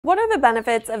What are the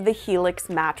benefits of the Helix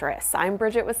mattress? I'm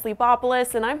Bridget with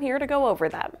Sleepopolis, and I'm here to go over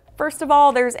them. First of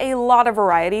all, there's a lot of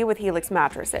variety with Helix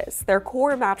mattresses. Their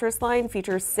core mattress line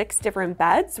features 6 different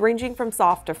beds, ranging from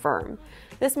soft to firm.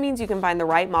 This means you can find the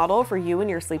right model for you and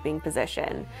your sleeping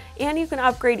position. And you can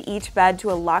upgrade each bed to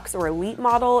a Luxe or Elite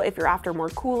model if you're after more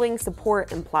cooling,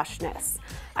 support, and plushness.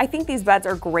 I think these beds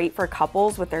are great for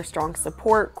couples with their strong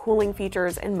support, cooling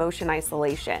features, and motion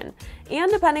isolation.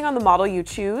 And depending on the model you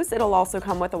choose, it'll also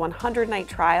come with a 100-night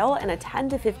trial and a 10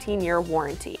 to 15-year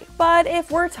warranty. But if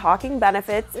we're talking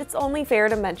benefits, it's only fair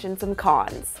to mention some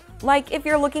cons. Like, if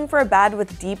you're looking for a bed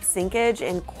with deep sinkage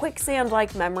and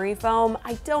quicksand-like memory foam,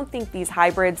 I don't think these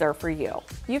hybrids are for you.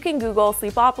 You can Google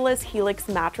Sleepopolis Helix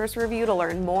mattress review to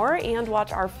learn more and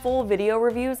watch our full video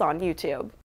reviews on YouTube.